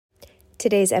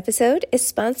Today's episode is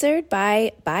sponsored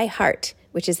by Heart,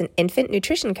 which is an infant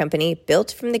nutrition company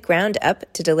built from the ground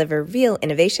up to deliver real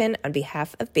innovation on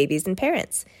behalf of babies and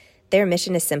parents. Their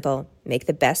mission is simple: make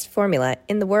the best formula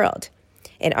in the world.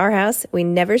 In our house, we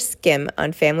never skim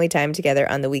on family time together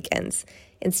on the weekends.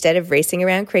 Instead of racing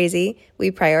around crazy,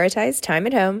 we prioritize time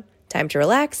at home, time to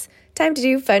relax, time to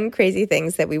do fun, crazy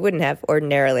things that we wouldn't have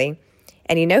ordinarily.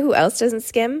 And you know who else doesn't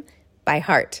skim? By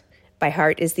Heart. By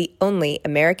Heart is the only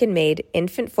American-made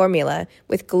infant formula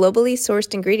with globally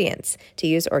sourced ingredients to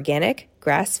use organic,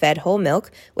 grass-fed whole milk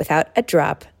without a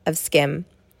drop of skim.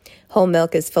 Whole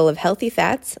milk is full of healthy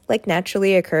fats like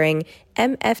naturally occurring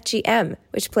MFGM,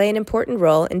 which play an important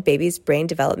role in babies' brain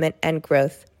development and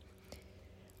growth.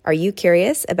 Are you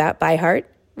curious about By Heart?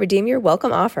 Redeem your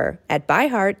welcome offer at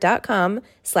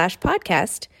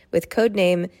byheart.com/podcast with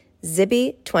codename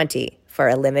ZIBBY20 for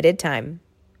a limited time.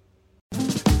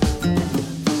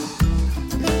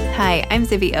 Hi, I'm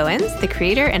Zibby Owens, the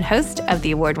creator and host of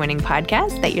the award-winning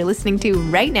podcast that you're listening to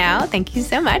right now. Thank you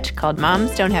so much, called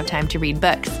Moms Don't Have Time to Read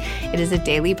Books. It is a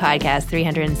daily podcast,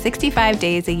 365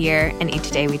 days a year, and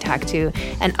each day we talk to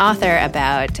an author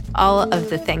about all of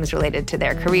the things related to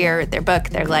their career, their book,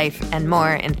 their life, and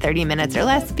more in 30 minutes or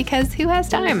less, because who has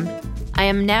time? I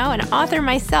am now an author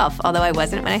myself, although I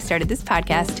wasn't when I started this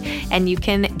podcast, and you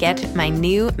can get my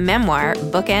new memoir,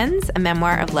 Bookends, a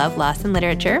memoir of love, loss, and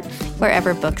literature,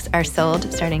 wherever books are sold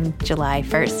starting July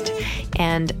 1st.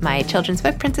 And my children's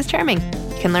book, Princess Charming.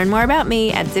 You can learn more about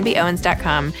me at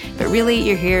zibbyowens.com, but really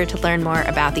you're here to learn more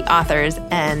about the authors,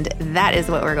 and that is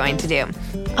what we're going to do.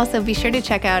 Also, be sure to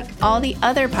check out all the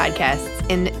other podcasts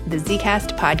in the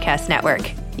Zcast Podcast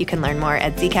Network. You can learn more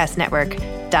at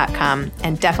zcastnetwork.com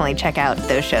and definitely check out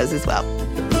those shows as well.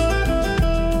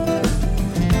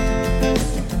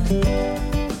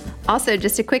 Also,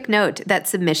 just a quick note that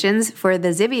submissions for the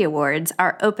Zibby Awards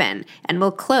are open and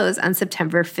will close on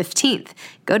September 15th.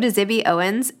 Go to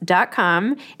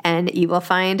zibbyowens.com and you will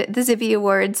find the Zibby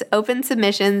Awards open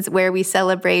submissions where we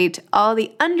celebrate all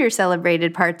the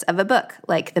under-celebrated parts of a book,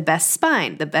 like the best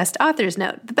spine, the best author's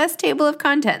note, the best table of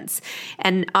contents.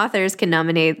 And authors can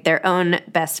nominate their own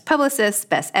best publicists,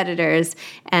 best editors,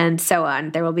 and so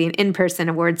on. There will be an in-person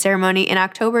award ceremony in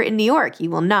October in New York. You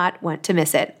will not want to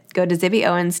miss it. Go to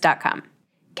zibbyowens.com.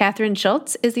 Kathryn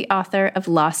Schulz is the author of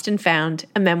Lost and Found,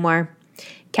 a memoir.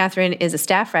 Kathryn is a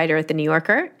staff writer at The New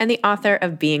Yorker and the author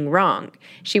of Being Wrong.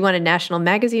 She won a National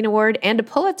Magazine Award and a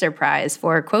Pulitzer Prize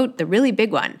for, quote, the really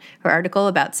big one, her article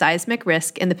about seismic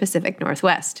risk in the Pacific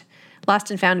Northwest.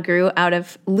 Lost and Found grew out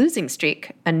of Losing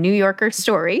Streak, a New Yorker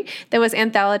story that was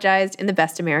anthologized in the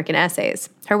Best American Essays.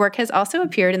 Her work has also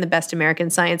appeared in the Best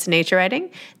American Science and Nature Writing,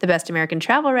 the Best American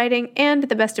Travel Writing, and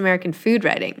the Best American Food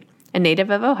Writing. A native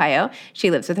of Ohio,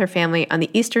 she lives with her family on the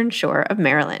eastern shore of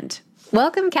Maryland.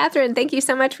 Welcome, Kathryn. Thank you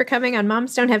so much for coming on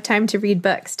Moms Don't Have Time to Read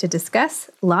Books to discuss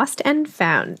Lost and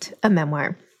Found, a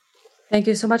memoir. Thank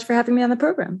you so much for having me on the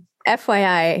program.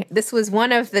 FYI, this was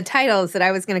one of the titles that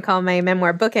I was going to call my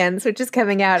memoir, Bookends, which is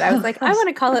coming out. I was like, I want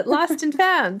to call it Lost and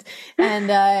Found.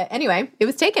 And anyway, it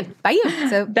was taken by you.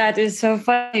 So that is so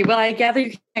funny. Well, I gather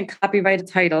you can't copyright a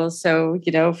title, so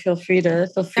feel free to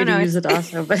use it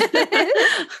also. But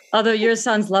although yours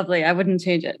sounds lovely, I wouldn't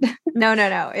change it. No,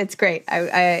 it's great.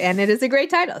 And it is a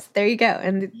great title. So there you go.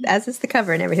 And as is the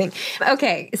cover and everything.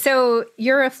 Okay, so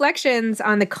your reflections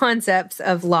on the concepts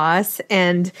of loss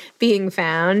and being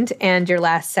found, and your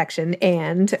last section,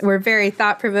 and were very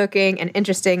thought-provoking and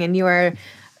interesting. And you are,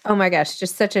 oh my gosh,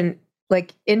 just such an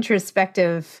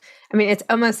introspective. I mean, it's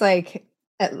almost like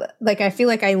I feel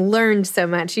like I learned so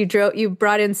much. You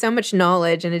brought in so much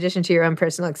knowledge in addition to your own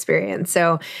personal experience.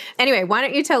 So anyway, why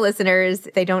don't you tell listeners,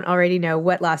 if they don't already know,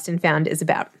 what Lost and Found is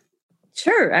about?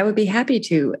 Sure, I would be happy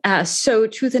to. So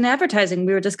Truth in Advertising,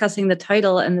 we were discussing the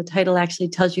title, and the title actually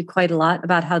tells you quite a lot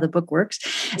about how the book works.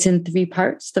 It's in 3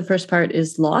 parts. The first part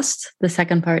is lost. The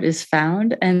second part is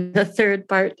found. And the third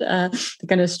part, the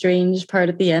kind of strange part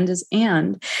at the end, is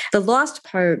and. The lost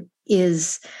part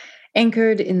is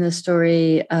anchored in the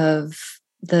story of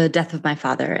the death of my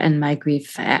father and my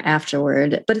grief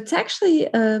afterward. But it's actually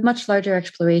a much larger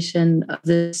exploration of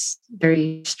this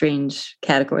very strange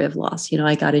category of loss.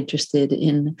 I got interested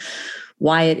in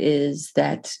why it is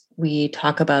that we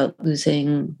talk about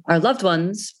losing our loved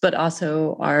ones, but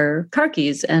also our car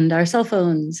keys and our cell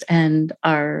phones and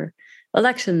our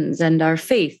elections and our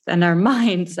faith and our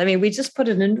minds. I mean, we just put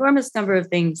an enormous number of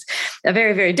things,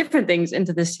 very, very different things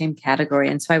into the same category.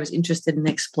 And so I was interested in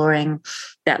exploring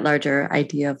that larger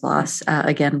idea of loss,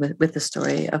 again, with the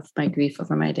story of my grief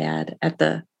over my dad at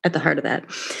the heart of that.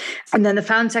 And then the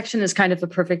found section is kind of a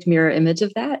perfect mirror image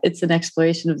of that. It's an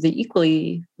exploration of the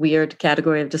equally weird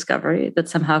category of discovery that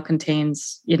somehow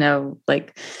contains,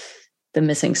 like the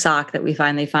missing sock that we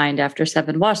finally find after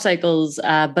 7 wash cycles,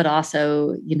 but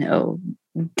also,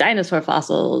 dinosaur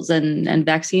fossils and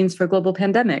vaccines for global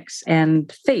pandemics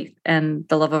and faith and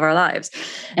the love of our lives.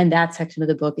 And that section of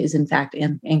the book is in fact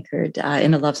anchored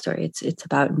in a love story. It's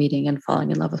about meeting and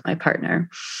falling in love with my partner.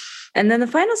 And then the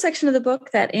final section of the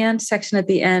book, that and section at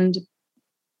the end,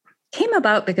 came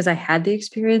about because I had the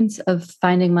experience of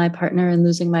finding my partner and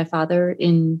losing my father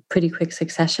in pretty quick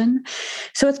succession.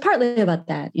 So it's partly about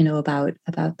that,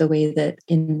 about the way that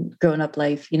in grown-up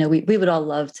life, we would all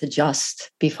love to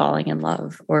just be falling in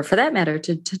love, or for that matter,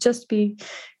 to just be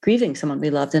grieving someone we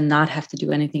loved and not have to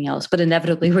do anything else. But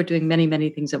inevitably, we're doing many, many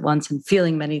things at once and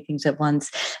feeling many things at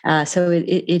once. So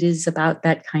it is about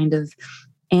that kind of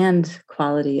and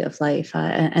quality of life,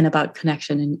 and about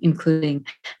connection, including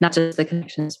not just the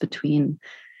connections between,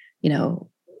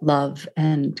 love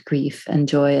and grief and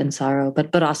joy and sorrow,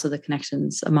 but also the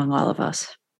connections among all of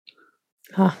us.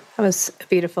 Oh, that was a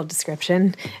beautiful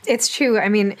description. It's true. I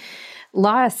mean,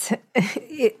 loss,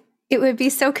 it would be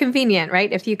so convenient,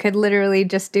 right? If you could literally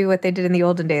just do what they did in the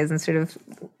olden days and sort of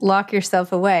lock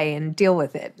yourself away and deal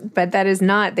with it. But that is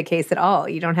not the case at all.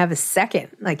 You don't have a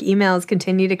second. Like, emails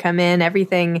continue to come in.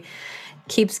 Everything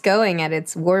keeps going at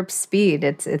its warp speed.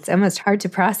 It's almost hard to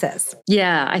process.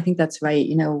 Yeah, I think that's right.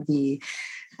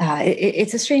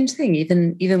 It's a strange thing,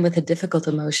 even with a difficult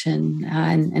emotion.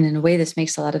 And in a way, this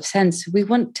makes a lot of sense. We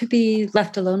want to be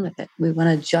left alone with it. We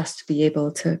want to just be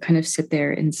able to kind of sit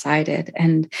there inside it.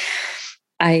 And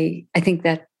I think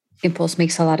that impulse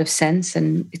makes a lot of sense.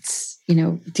 And it's,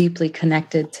 deeply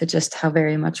connected to just how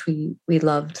very much we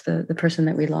loved the person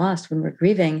that we lost when we're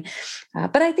grieving.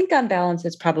 But I think on balance,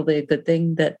 it's probably a good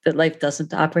thing that life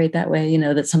doesn't operate that way,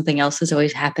 that something else is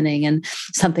always happening and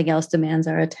something else demands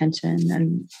our attention.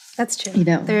 And that's true. We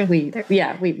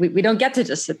don't get to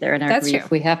just sit there in our grief. True.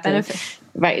 We have to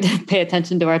pay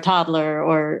attention to our toddler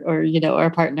or our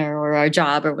partner or our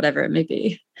job or whatever it may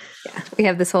be. Yeah. We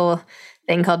have this whole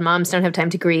thing called moms don't have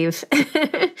time to grieve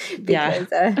because,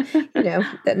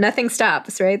 that nothing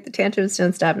stops, right? The tantrums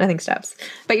don't stop, nothing stops.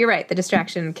 But you're right. The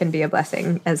distraction can be a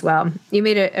blessing as well. You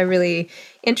made a really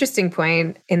interesting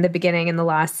point in the beginning in the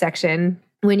last section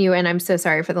and I'm so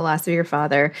sorry for the loss of your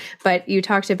father, but you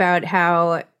talked about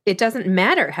how it doesn't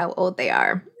matter how old they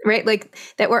are, right? Like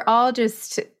that we're all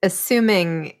just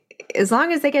assuming as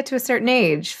long as they get to a certain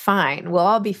age, fine. We'll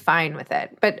all be fine with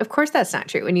it. But of course, that's not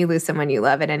true. When you lose someone you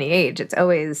love at any age, it's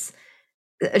always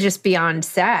just beyond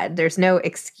sad. There's no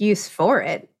excuse for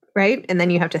it, right? And then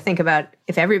you have to think about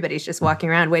if everybody's just walking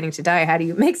around waiting to die, how do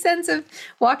you make sense of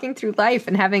walking through life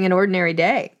and having an ordinary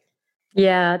day?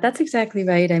 Yeah, that's exactly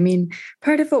right. I mean,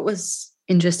 part of what was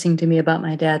interesting to me about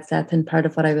my dad's death and part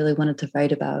of what I really wanted to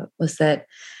write about was that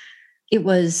it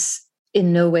was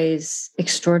in no ways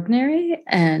extraordinary,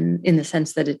 and in the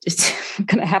sense that it's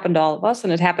going to happen to all of us.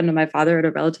 And it happened to my father at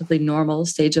a relatively normal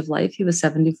stage of life. He was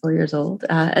 74 years old.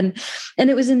 And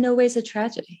it was in no ways a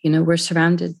tragedy. We're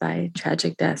surrounded by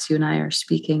tragic deaths. You and I are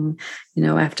speaking,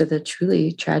 after the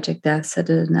truly tragic deaths at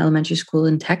an elementary school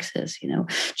in Texas.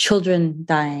 Children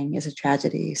dying is a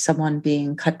tragedy. Someone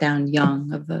being cut down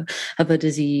young of a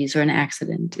disease or an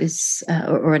accident is,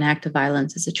 or an act of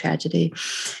violence is a tragedy.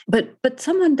 But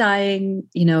someone dying,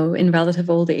 in relative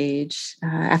old age,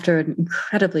 after an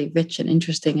incredibly rich and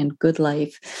interesting and good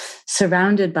life,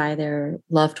 surrounded by their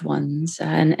loved ones,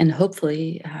 and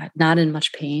hopefully not in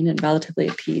much pain and relatively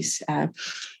at peace.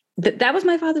 That was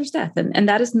my father's death. And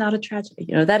that is not a tragedy.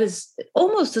 That is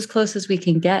almost as close as we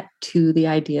can get to the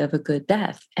idea of a good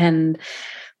death. And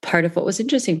part of what was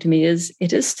interesting to me is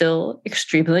it is still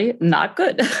extremely not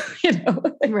good.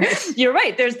 Right. You're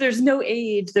right. There's no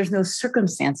age, there's no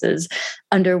circumstances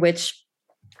under which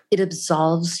it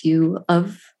absolves you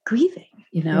of grieving,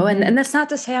 mm-hmm. and that's not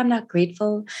to say I'm not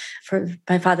grateful for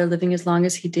my father living as long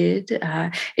as he did.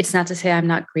 It's not to say I'm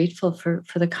not grateful for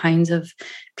the kinds of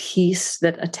peace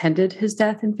that attended his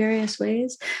death in various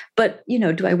ways. But,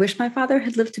 do I wish my father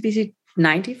had lived to be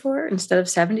 94 instead of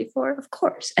 74? Of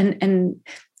course. And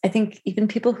I think even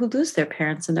people who lose their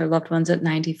parents and their loved ones at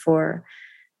 94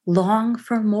 long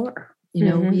for more.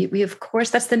 Mm-hmm. we of course,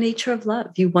 that's the nature of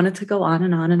love. You want it to go on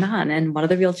and on and on. And one of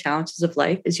the real challenges of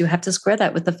life is you have to square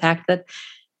that with the fact that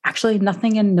actually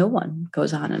nothing and no one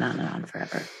goes on and on and on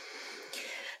forever.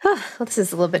 Oh, well, this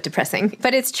is a little bit depressing,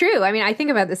 but it's true. I mean, I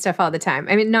think about this stuff all the time.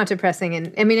 I mean, not depressing.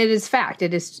 And I mean, it is fact.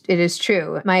 It is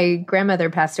true. My grandmother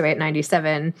passed away at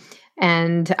 97.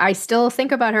 And I still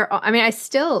think about her. I mean, I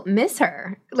still miss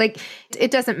her. Like,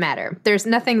 it doesn't matter. There's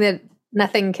nothing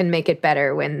can make it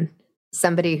better when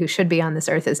somebody who should be on this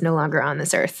earth is no longer on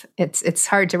this earth. It's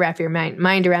hard to wrap your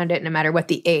mind around it, no matter what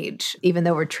the age, even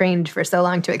though we're trained for so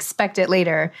long to expect it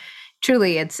later.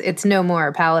 Truly, it's no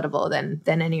more palatable than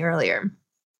any earlier.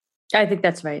 I think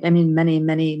that's right. I mean,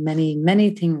 many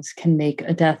things can make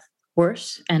a death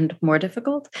worse and more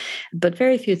difficult, but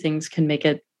very few things can make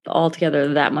it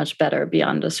altogether that much better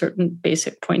beyond a certain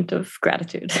basic point of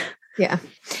gratitude. Yeah.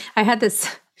 I had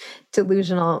this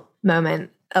delusional moment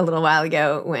a little while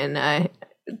ago when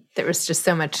there was just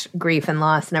so much grief and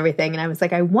loss and everything. And I was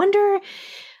like, I wonder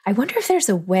if there's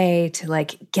a way to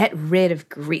like get rid of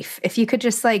grief. If you could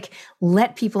just like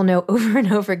let people know over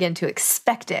and over again to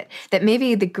expect it, that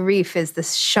maybe the grief is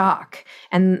this shock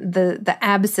and the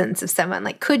absence of someone.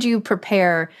 Like, could you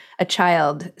prepare a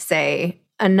child, say,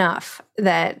 enough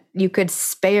that you could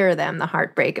spare them the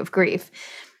heartbreak of grief?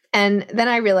 And then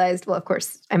I realized, well, of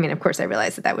course I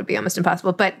realized that would be almost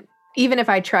impossible. But even if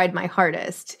I tried my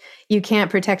hardest, you can't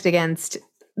protect against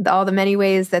all the many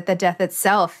ways that the death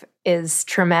itself is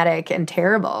traumatic and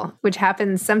terrible, which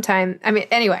happens sometime. I mean,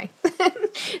 anyway,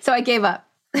 so I gave up.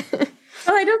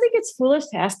 Well, I don't think it's foolish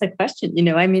to ask the question. You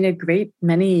know, I mean, a great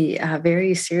many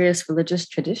very serious religious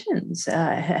traditions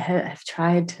have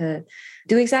tried to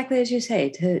do exactly as you say,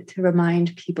 to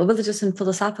remind people, religious and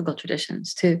philosophical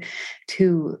traditions,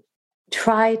 to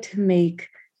try to make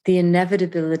the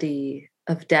inevitability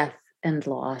of death and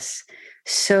loss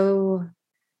so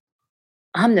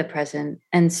omnipresent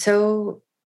and so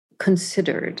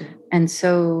considered and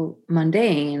so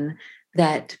mundane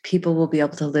that people will be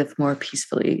able to live more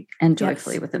peacefully and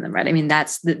joyfully within them, right? I mean,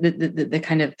 that's the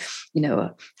kind of,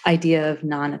 idea of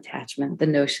non-attachment, the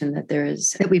notion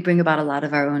that we bring about a lot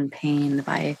of our own pain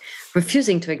by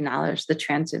refusing to acknowledge the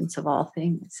transience of all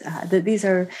things. That these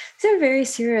are very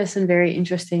serious and very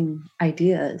interesting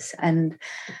ideas. And,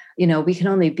 we can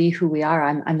only be who we are.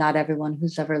 I'm not everyone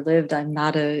who's ever lived. I'm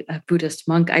not a Buddhist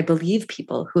monk. I believe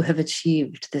people who have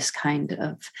achieved this kind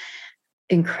of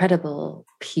incredible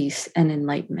peace and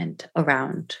enlightenment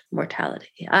around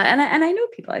mortality. And I know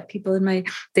people. I have people in my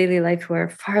daily life who are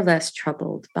far less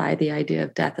troubled by the idea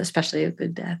of death, especially a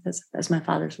good death, as my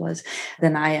father's was,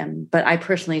 than I am. But I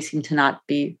personally seem to not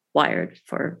be wired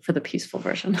for the peaceful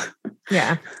version.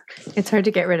 Yeah. It's hard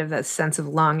to get rid of that sense of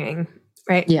longing,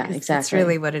 right? Yeah, exactly. That's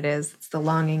really what it is. It's the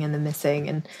longing and the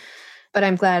missing. But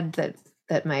I'm glad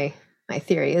that my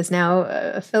theory is now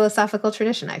a philosophical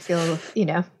tradition. I feel,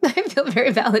 I feel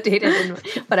very validated in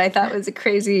what I thought was a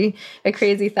crazy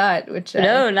thought, which...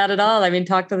 No, not at all. I mean,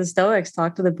 talk to the Stoics,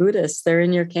 talk to the Buddhists. They're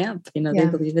in your camp. They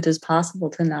believe it is possible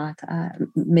to not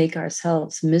make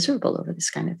ourselves miserable over this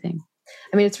kind of thing.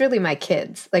 I mean, it's really my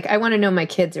kids. Like, I want to know my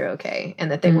kids are okay and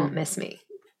that they won't miss me,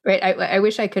 right? I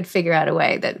wish I could figure out a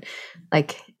way that,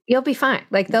 like, you'll be fine.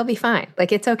 Like, they'll be fine.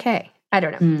 Like, it's okay. I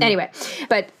don't know. Anyway,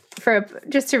 but...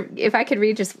 if I could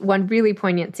read just one really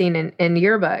poignant scene in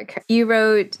your book, you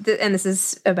wrote, and this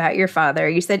is about your father,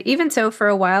 you said, even so, for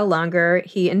a while longer,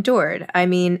 he endured. I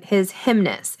mean, his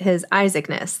himness, his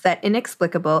Isaacness, that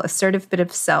inexplicable, assertive bit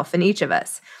of self in each of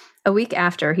us. A week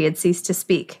after, he had ceased to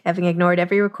speak, having ignored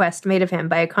every request made of him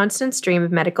by a constant stream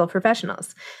of medical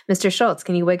professionals. Mr. Schulz,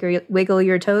 can you wiggle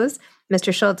your toes?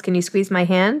 Mr. Schulz, can you squeeze my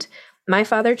hand? My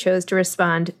father chose to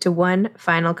respond to one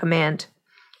final command.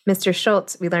 Mr.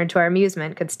 Schulz, we learned to our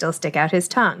amusement, could still stick out his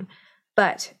tongue.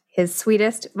 But his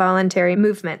sweetest voluntary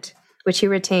movement, which he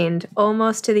retained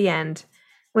almost to the end,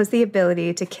 was the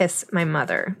ability to kiss my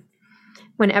mother.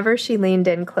 Whenever she leaned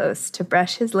in close to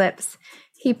brush his lips,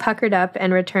 he puckered up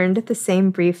and returned the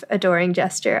same brief, adoring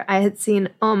gesture I had seen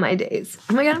all my days.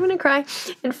 Oh my God, I'm going to cry.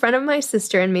 In front of my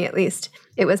sister and me, at least.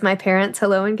 It was my parents'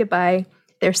 hello and goodbye,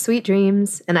 their sweet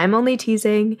dreams, and I'm only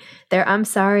teasing, their I'm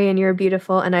sorry and you're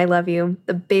beautiful and I love you,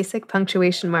 the basic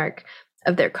punctuation mark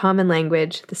of their common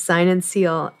language, the sign and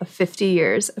seal of 50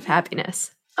 years of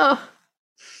happiness. Oh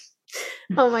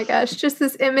my gosh, just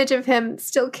this image of him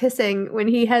still kissing when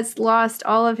he has lost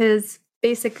all of his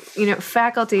basic,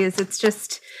 faculties. It's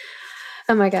just,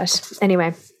 oh my gosh.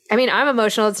 Anyway, I mean, I'm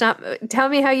emotional. It's not, tell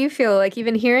me how you feel, like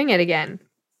even hearing it again.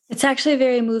 It's actually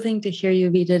very moving to hear you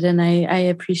read it, and I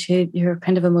appreciate your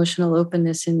kind of emotional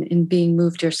openness in being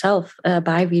moved yourself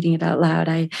by reading it out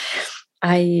loud.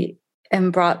 I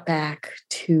am brought back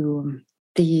to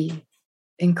the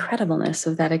incredibleness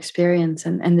of that experience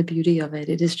and the beauty of it.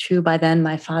 It is true, by then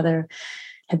my father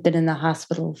had been in the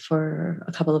hospital for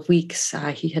a couple of weeks.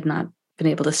 He had not been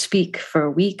able to speak for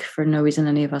a week for no reason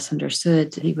any of us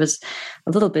understood. He was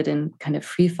a little bit in kind of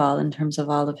free fall in terms of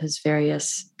all of his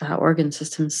various organ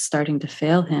systems starting to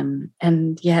fail him.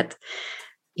 And yet,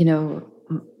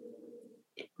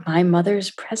 my mother's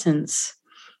presence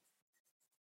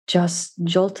just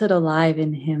jolted alive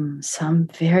in him some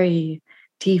very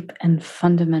deep and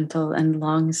fundamental and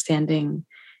long-standing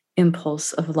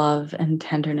impulse of love and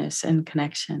tenderness and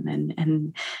connection.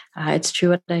 And it's true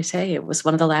what I say. It was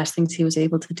one of the last things he was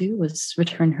able to do was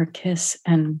return her kiss.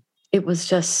 And it was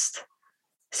just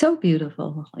so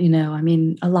beautiful.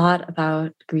 A lot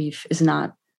about grief is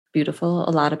not beautiful.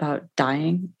 A lot about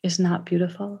dying is not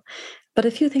beautiful. But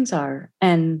a few things are.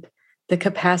 And the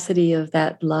capacity of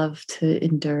that love to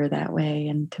endure that way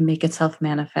and to make itself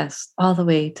manifest all the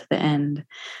way to the end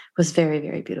was very,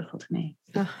 very beautiful to me.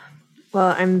 Oh,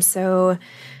 well, I'm so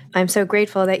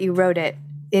grateful that you wrote it.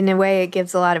 In a way, it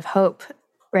gives a lot of hope,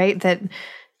 right? That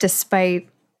despite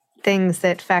things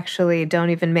that factually don't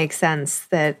even make sense,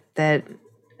 that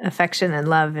affection and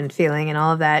love and feeling and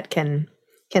all of that can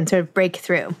sort of break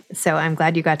through. So I'm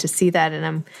glad you got to see that.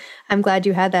 And I'm glad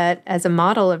you had that as a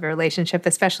model of a relationship,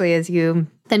 especially as you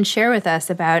then share with us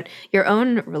about your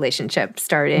own relationship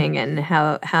starting and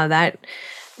how that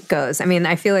goes. I mean,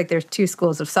 I feel like there's two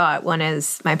schools of thought. One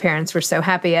is my parents were so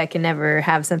happy I can never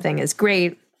have something as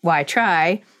great. Why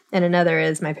try? And another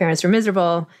is my parents were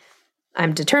miserable.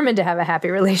 I'm determined to have a happy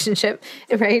relationship,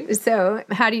 right? So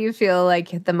how do you feel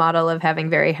like the model of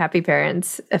having very happy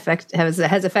parents has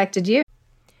affected you?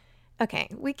 Okay,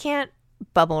 we can't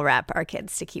bubble wrap our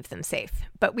kids to keep them safe,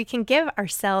 but we can give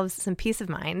ourselves some peace of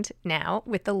mind now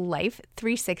with the Life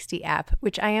 360 app,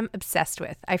 which I am obsessed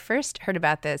with. I first heard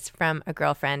about this from a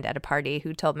girlfriend at a party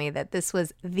who told me that this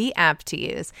was the app to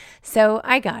use. So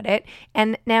I got it,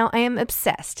 and now I am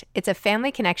obsessed. It's a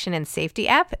family connection and safety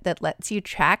app that lets you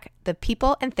track the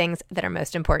people and things that are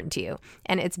most important to you.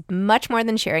 And it's much more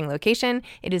than sharing location.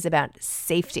 It is about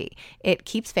safety. It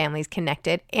keeps families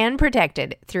connected and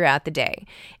protected throughout the day.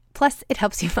 Plus, it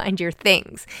helps you find your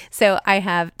things. So I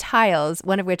have tiles,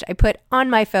 one of which I put on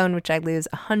my phone, which I lose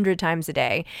 100 times a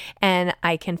day, and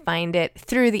I can find it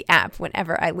through the app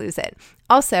whenever I lose it.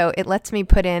 Also, it lets me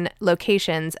put in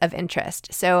locations of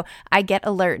interest. So I get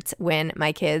alerts when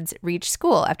my kids reach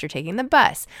school after taking the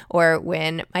bus, or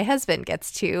when my husband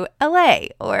gets to LA,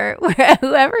 or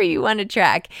whoever you want to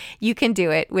track. You can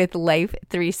do it with Life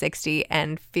 360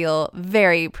 and feel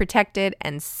very protected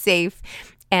and safe.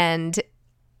 And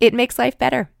it makes life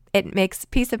better. It makes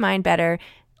peace of mind better.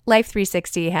 Life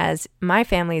 360 has my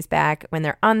family's back when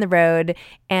they're on the road,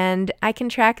 and I can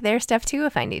track their stuff too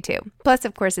if I need to. Plus,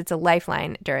 of course, it's a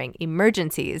lifeline during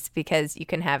emergencies because you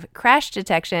can have crash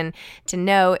detection to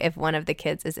know if one of the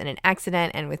kids is in an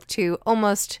accident, and with two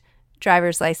almost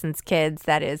driver's license kids,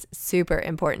 that is super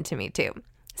important to me too.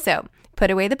 So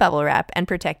put away the bubble wrap and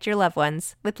protect your loved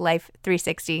ones with Life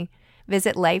 360.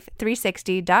 Visit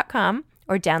life360.com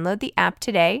or download the app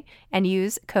today and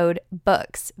use code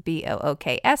BOOKS,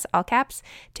 BOOKS, all caps,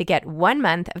 to get 1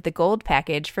 month of the gold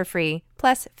package for free,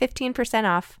 plus 15%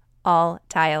 off all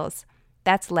tiles.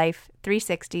 That's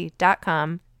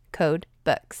life360.com, code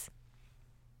BOOKS.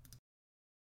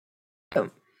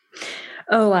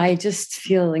 Oh, I just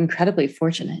feel incredibly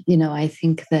fortunate. I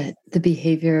think that the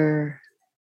behavior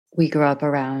we grew up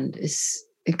around is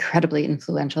incredibly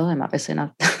influential. I'm obviously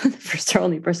not the first or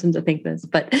only person to think this,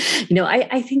 but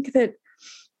I think that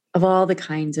of all the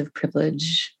kinds of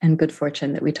privilege and good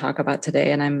fortune that we talk about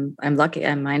today, and I'm lucky,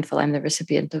 I'm mindful, I'm the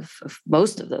recipient of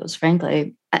most of those,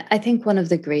 frankly. I think one of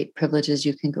the great privileges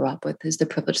you can grow up with is the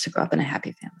privilege to grow up in a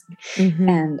happy family. Mm-hmm.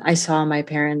 And I saw my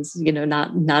parents,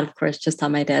 not of course just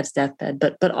on my dad's deathbed,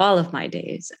 but all of my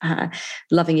days,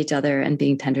 loving each other and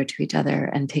being tender to each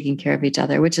other and taking care of each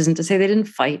other, which isn't to say they didn't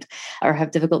fight or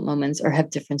have difficult moments or have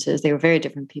differences. They were very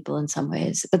different people in some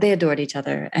ways, but they adored each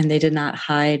other and they did not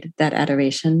hide that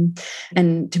adoration.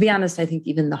 And to be honest, I think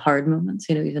even the hard moments,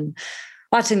 even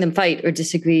watching them fight or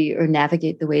disagree or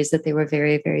navigate the ways that they were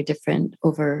very, very different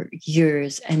over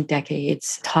years and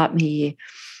decades taught me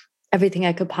everything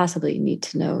I could possibly need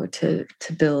to know to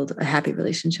build a happy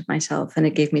relationship myself. And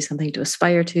it gave me something to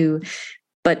aspire to.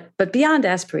 But beyond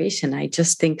aspiration, I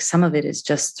just think some of it is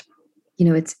just,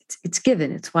 it's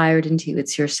given, it's wired into you.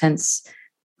 It's your sense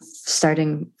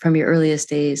starting from your earliest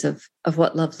days of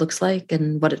what love looks like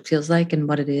and what it feels like and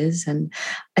what it is. And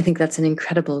I think that's an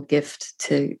incredible gift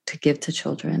to give to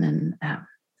children. And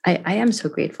I am so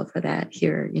grateful for that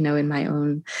here, in my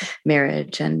own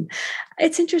marriage. And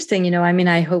it's interesting,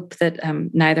 I hope that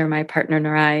neither my partner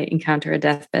nor I encounter a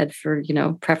deathbed for,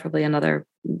 preferably another,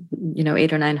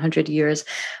 800 or 900 years.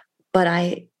 But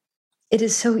it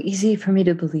is so easy for me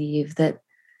to believe that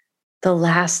the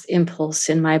last impulse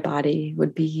in my body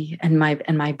would be, and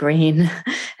my brain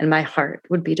and my heart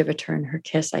would be to return her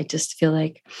kiss. I just feel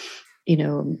like,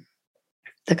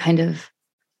 the kind of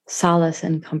solace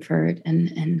and comfort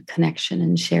and connection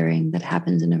and sharing that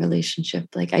happens in a relationship.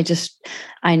 Like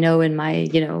I know in my,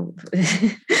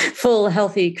 full,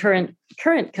 healthy current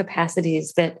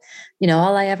capacities that,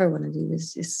 all I ever want to do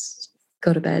is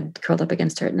go to bed curled up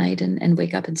against her at night and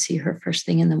wake up and see her first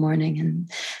thing in the morning.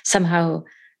 And somehow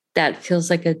that feels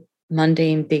like a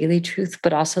mundane daily truth,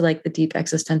 but also like the deep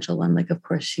existential one. Like, of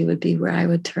course, she would be where I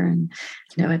would turn,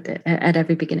 at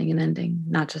every beginning and ending,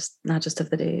 not just of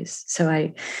the days. So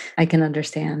I can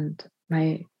understand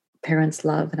my parents'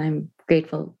 love, and I'm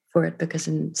grateful for it because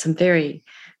in some very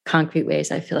concrete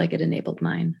ways, I feel like it enabled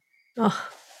mine. Oh,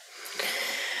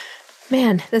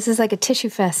 man, this is like a tissue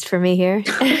fest for me here.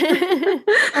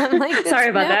 I'm like, sorry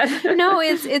about that. No,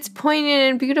 it's poignant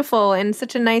and beautiful in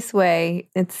such a nice way.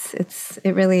 It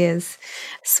really is.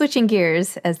 Switching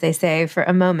gears, as they say, for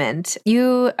a moment.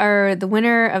 You are the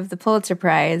winner of the Pulitzer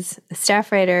Prize,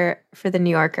 staff writer for The New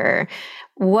Yorker.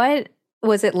 What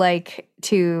was it like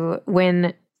to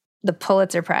win the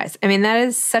Pulitzer Prize? I mean, that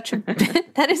is such a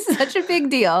big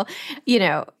deal.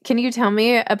 Can you tell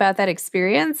me about that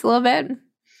experience a little bit?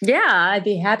 Yeah, I'd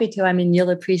be happy to. I mean, you'll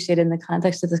appreciate in the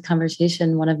context of this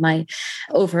conversation, one of my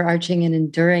overarching and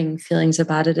enduring feelings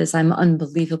about it is I'm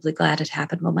unbelievably glad it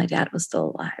happened while my dad was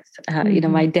still alive.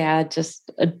 My dad just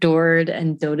adored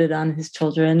and doted on his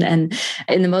children. And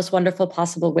in the most wonderful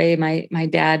possible way, my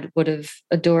dad would have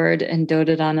adored and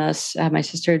doted on us, my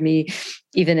sister and me,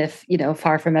 even if,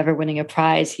 far from ever winning a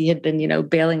prize, he had been,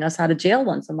 bailing us out of jail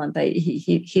once a month.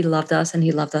 He loved us, and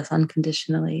he loved us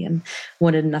unconditionally and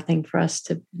wanted nothing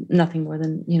more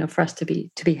than, for us to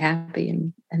be happy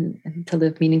and to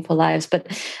live meaningful lives. But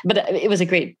it was a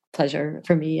great pleasure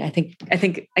for me. I think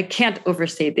I can't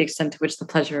overstate the extent to which the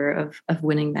pleasure of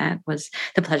winning that was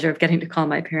the pleasure of getting to call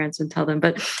my parents and tell them.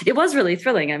 But it was really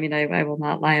thrilling. I mean, I will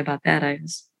not lie about that. I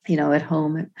was, at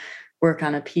home work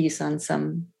on a piece on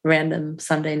some random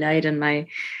Sunday night, and my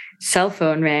cell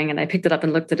phone rang, and I picked it up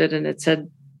and looked at it, and it said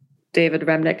David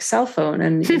Remnick's cell phone.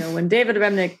 And, when David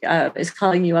Remnick is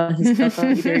calling you on his cell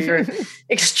phone, either you're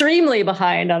extremely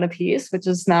behind on a piece, which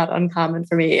is not uncommon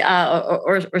for me,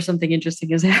 or something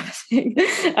interesting is happening.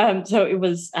 So it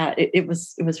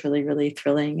was really, really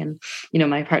thrilling. And,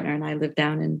 my partner and I lived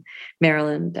down in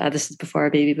Maryland. This is before our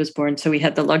baby was born. So we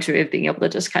had the luxury of being able to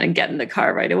just kind of get in the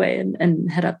car right away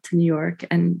and head up to New York.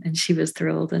 And she was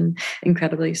thrilled and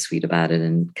incredibly sweet about it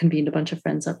and convened a bunch of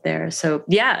friends up there. So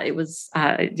yeah, it was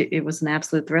an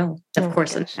absolute thrill. Of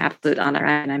course, an absolute honor.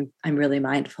 And I'm really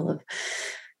mindful of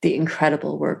the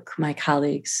incredible work my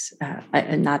colleagues,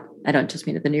 I don't just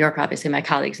mean at the New Yorker, obviously my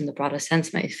colleagues in the broadest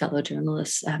sense, my fellow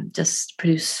journalists, just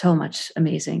produce so much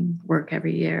amazing work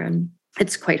every year. And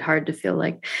it's quite hard to feel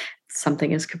like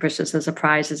something as capricious as a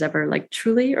prize is ever like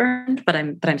truly earned, but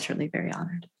I'm certainly very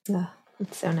honored. Oh,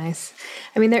 it's so nice.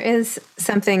 I mean, there is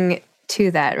something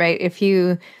to that, right? If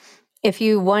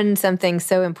you won something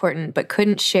so important but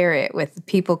couldn't share it with the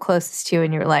people closest to you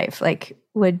in your life, like,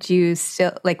 would you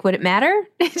still, like, would it matter?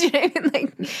 Do you know what I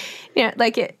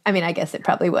mean? I mean, I guess it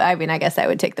probably would. I mean, I guess I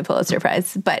would take the Pulitzer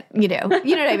Prize, but you know what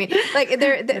I mean? Like,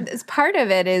 there's part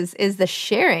of it is the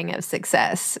sharing of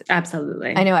success.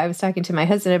 Absolutely. I know I was talking to my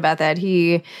husband about that.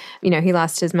 He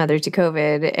lost his mother to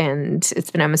COVID, and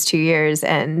it's been almost 2 years.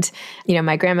 And,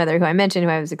 my grandmother, who I mentioned, who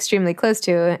I was extremely close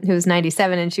to, who was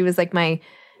 97, and she was like my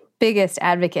biggest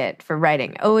advocate for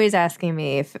writing, always asking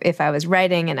me if I was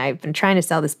writing, and I've been trying to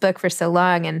sell this book for so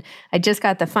long, and I just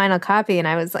got the final copy, and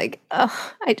I was like,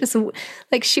 oh,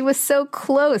 she was so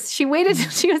close. She waited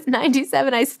till she was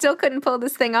 97. I still couldn't pull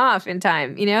this thing off in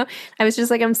time, I was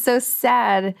just like, I'm so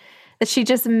sad that she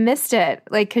just missed it,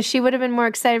 like, because she would have been more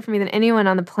excited for me than anyone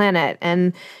on the planet.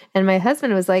 And my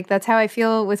husband was like, that's how I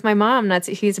feel with my mom.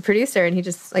 He's a producer, and he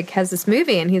just like has this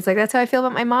movie, and he's like, that's how I feel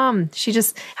about my mom.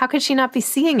 How could she not be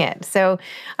seeing it? So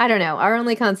I don't know. Our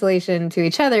only consolation to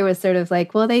each other was sort of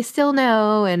like, well, they still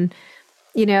know, and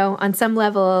on some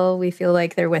level, we feel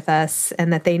like they're with us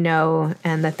and that they know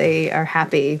and that they are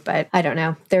happy. But I don't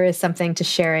know. There is something to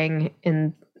sharing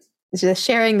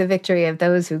the victory of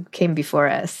those who came before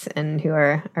us and who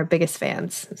are our biggest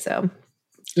fans. So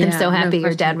I'm so happy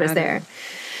your dad was there.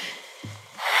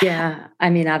 Yeah. I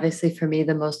mean, obviously for me,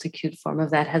 the most acute form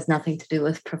of that has nothing to do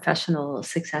with professional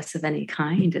success of any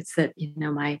kind. It's that,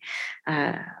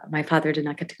 my father did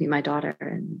not get to meet my daughter,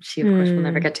 and she, of course, will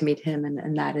never get to meet him.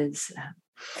 And that is,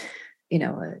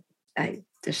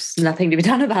 there's nothing to be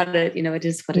done about it. It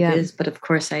is what it is. But of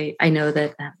course, I know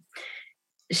that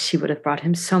she would have brought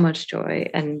him so much joy,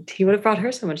 and he would have brought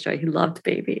her so much joy. He loved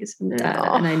babies, and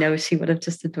I know she would have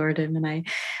just adored him. And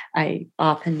I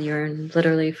often yearn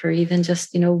literally for even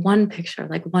just, one picture,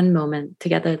 like one moment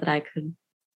together that I could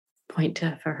point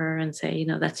to for her and say,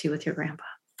 that's you with your grandpa.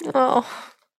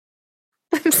 Oh,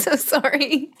 I'm so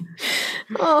sorry.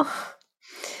 Oh,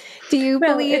 do you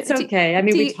believe it's okay?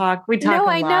 We talk a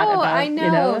lot about, I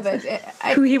know, but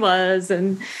who he was,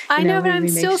 and I know, but I'm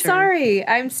still sorry.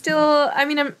 I'm still,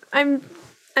 I'm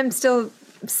still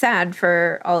sad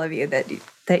for all of you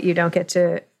that you don't get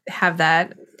to have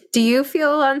that. Do you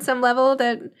feel on some level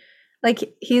that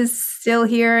like he's still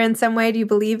here in some way? Do you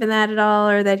believe in that at all,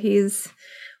 or that he's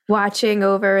watching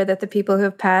over that the people who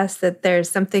have passed, that there's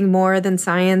something more than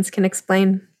science can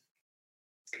explain?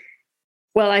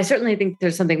 Well, I certainly think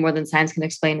there's something more than science can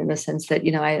explain, in the sense that,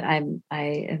 I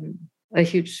am a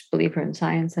huge believer in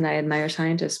science and I admire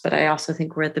scientists, but I also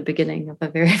think we're at the beginning of a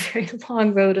very, very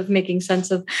long road of making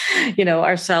sense of,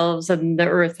 ourselves and the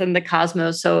earth and the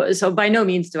cosmos. So by no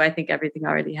means do I think everything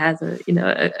already has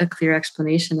a clear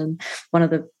explanation. And one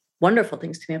of the wonderful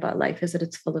things to me about life is that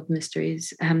it's full of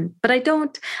mysteries. But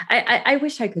I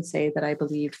wish I could say that I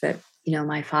believe that,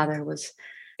 my father was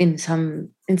in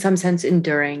some sense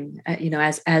enduring,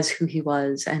 as who he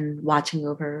was, and watching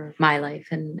over my life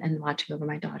and watching over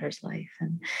my daughter's life.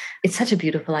 And it's such a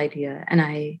beautiful idea. And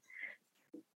I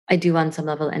do on some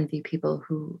level envy people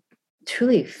who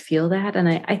truly feel that. And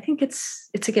I think it's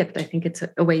a gift. I think it's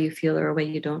a way you feel or a way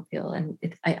you don't feel. And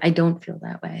I don't feel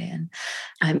that way. And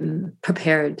I'm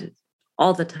prepared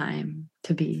all the time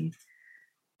to be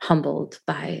humbled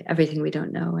by everything we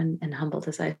don't know, and humbled,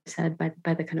 as I said,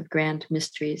 by the kind of grand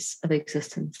mysteries of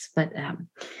existence. But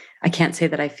I can't say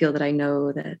that I feel that I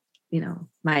know that,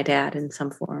 my dad in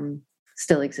some form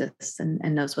still exists and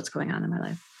knows what's going on in my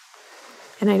life.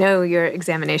 And I know your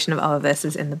examination of all of this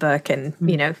is in the book, and,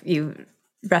 you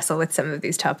wrestle with some of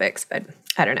these topics, but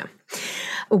I don't know.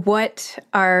 What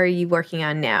are you working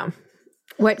on now?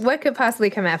 What could possibly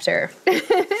come after?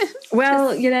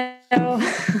 Well,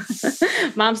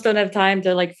 moms don't have time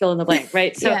to fill in the blank,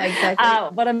 right? So, yeah,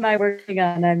 exactly. What am I working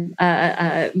on?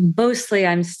 Mostly,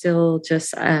 I'm still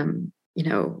just,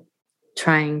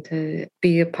 trying to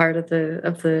be a part of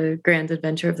the grand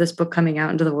adventure of this book coming out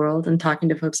into the world, and talking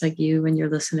to folks like you and your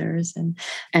listeners,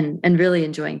 and really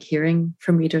enjoying hearing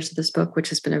from readers of this book, which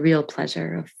has been a real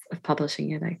pleasure of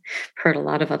publishing it. I heard a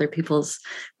lot of other people's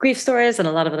grief stories and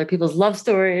a lot of other people's love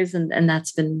stories, and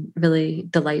that's been really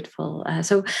delightful.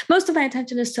 So most of my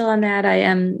attention is still on that. I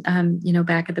am,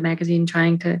 back at the magazine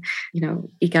trying to,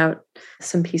 eke out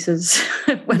some pieces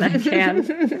when I can,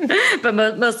 but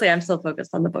mostly I'm still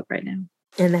focused on the book right now.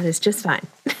 And that is just fine.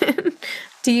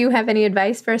 Do you have any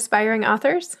advice for aspiring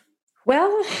authors? Well,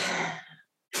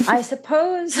 I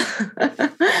suppose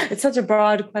it's such a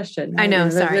broad question. I know.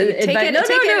 Sorry. Take it. It's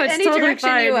any totally direction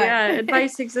fine. you want. Yeah,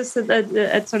 advice exists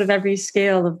at sort of every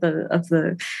scale of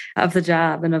the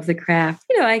job and of the craft.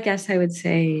 I guess I would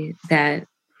say that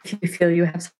if you feel you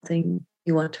have something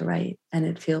you want to write and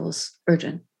it feels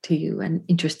urgent to you and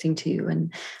interesting to you,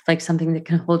 and like something that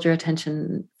can hold your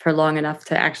attention for long enough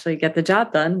to actually get the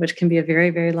job done, which can be a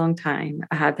very, very long time,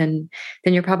 then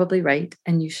you're probably right.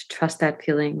 And you should trust that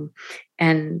feeling.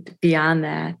 And beyond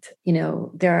that,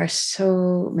 there are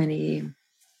so many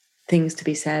things to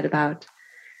be said about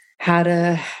how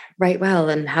to write well,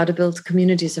 and how to build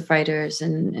communities of writers,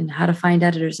 and how to find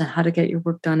editors, and how to get your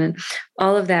work done. And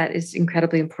all of that is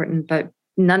incredibly important, but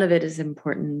none of it is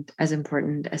important as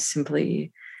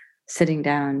simply sitting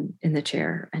down in the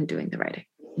chair and doing the writing.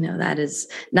 That is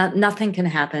nothing can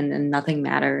happen and nothing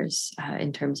matters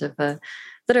in terms of a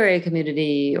literary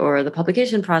community or the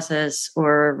publication process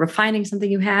or refining something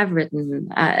you have written.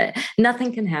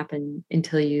 Nothing can happen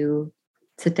until you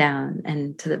sit down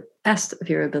and, to the best of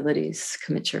your abilities,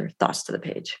 commit your thoughts to the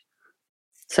page.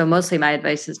 So mostly my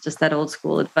advice is just that old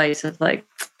school advice of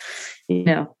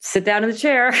sit down in the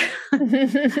chair.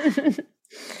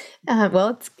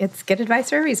 Well, it's good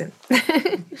advice for a reason.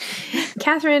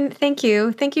 Kathryn, thank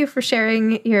you. Thank you for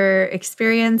sharing your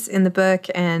experience in the book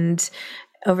and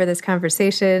over this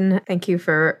conversation. Thank you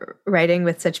for writing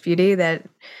with such beauty that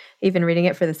even reading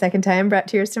it for the second time brought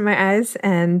tears to my eyes,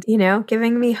 and,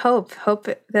 giving me hope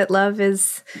that love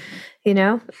is,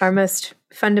 our most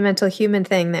fundamental human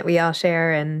thing that we all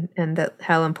share, and that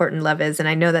how important love is. And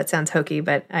I know that sounds hokey,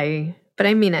 but I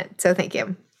mean it. So thank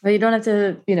you. Well, you don't have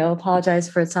to, apologize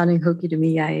for it sounding hokey to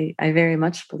me. I very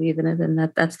much believe in it, and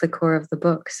that's the core of the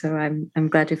book. So I'm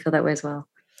glad you feel that way as well.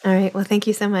 All right. Well, thank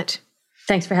you so much.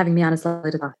 Thanks for having me on. It's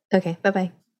lovely to talk. Okay.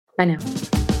 Bye-bye. Bye now.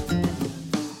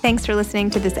 Thanks for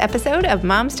listening to this episode of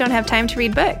Moms Don't Have Time to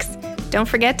Read Books. Don't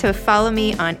forget to follow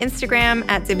me on Instagram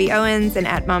at Zibby Owens and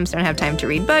at Moms Don't Have Time to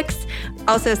Read Books.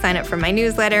 Also sign up for my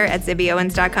newsletter at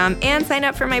zibbyowens.com and sign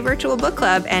up for my virtual book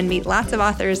club and meet lots of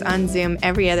authors on Zoom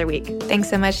every other week. Thanks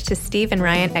so much to Steve and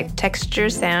Ryan at Texture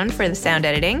Sound for the sound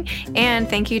editing. And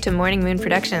thank you to Morning Moon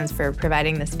Productions for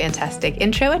providing this fantastic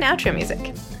intro and outro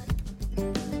music.